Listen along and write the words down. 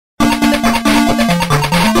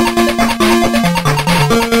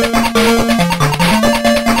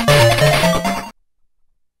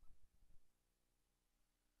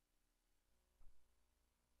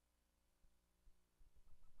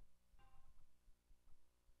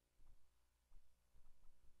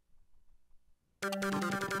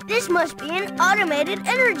This must be an automated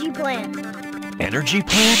energy plant. Energy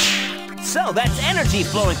plant? So that's energy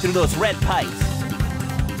flowing through those red pipes.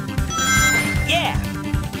 Yeah!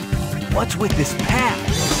 What's with this path?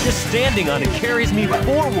 Just standing on it carries me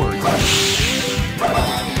forward.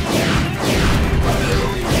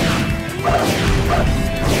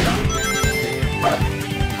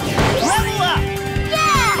 Level up!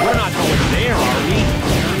 Yeah! We're not going there, are we?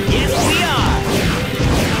 Yes, we are!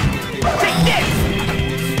 Take this!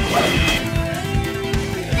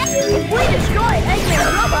 If we destroy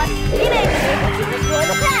Eggman's robot, he may be able to destroy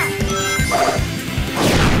the path.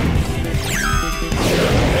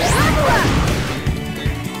 Level up!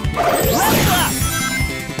 Level up!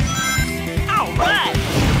 All right!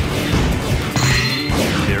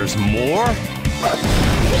 There's more?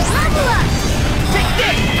 Level up! Take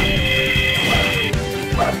this!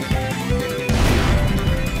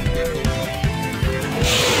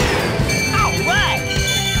 All right!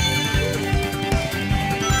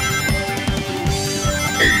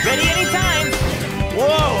 Ready anytime!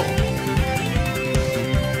 Whoa!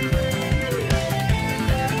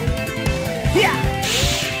 Yeah!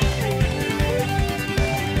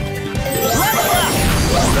 Level up!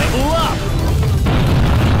 Level up!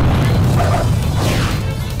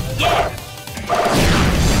 Yeah!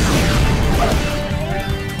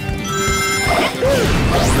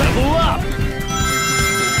 Level up!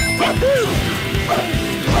 Yahoo!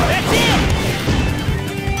 That's it!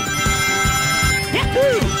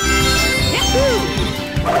 Yahoo! Yahoo!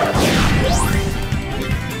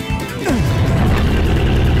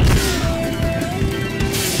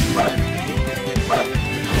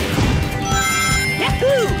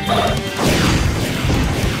 Yahoo!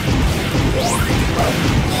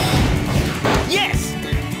 Yes!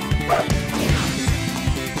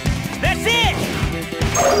 That's it!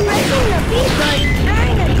 Pressing the B button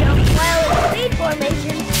during a jump while in speed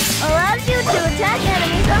formation allows you to attack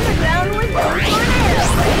enemies on the ground with Blue Tornado.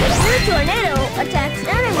 Blue Tornado attacks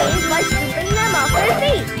enemies by scooping them off their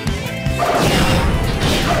feet.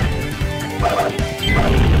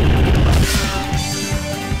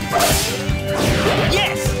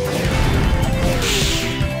 Yes!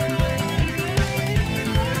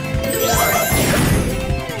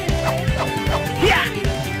 Yeah!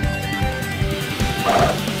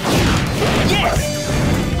 Yes!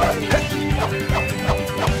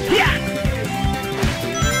 Yeah!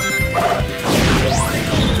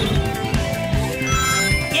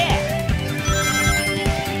 Yeah!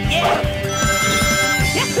 Yeah!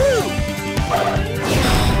 Yahoo!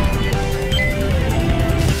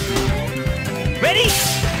 Ready?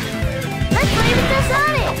 Let's play with the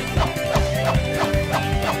Sonic!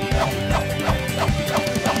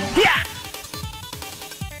 Yeah!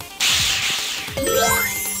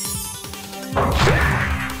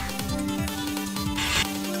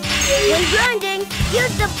 When grinding,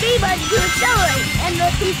 use the B button to accelerate and the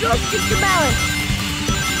control stick to balance.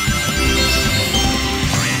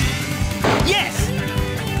 Yes!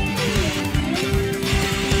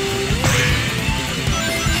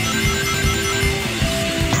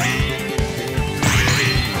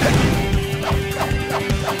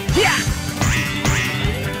 Yeah!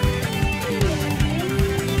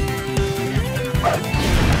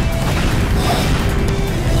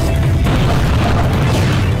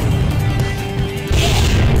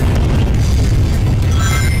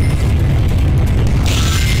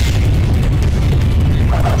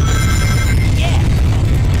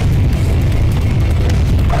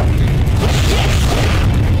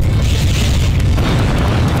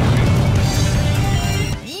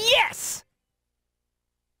 Yes!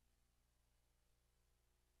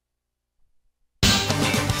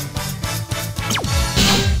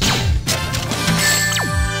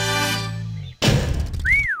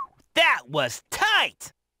 That was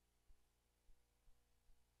tight!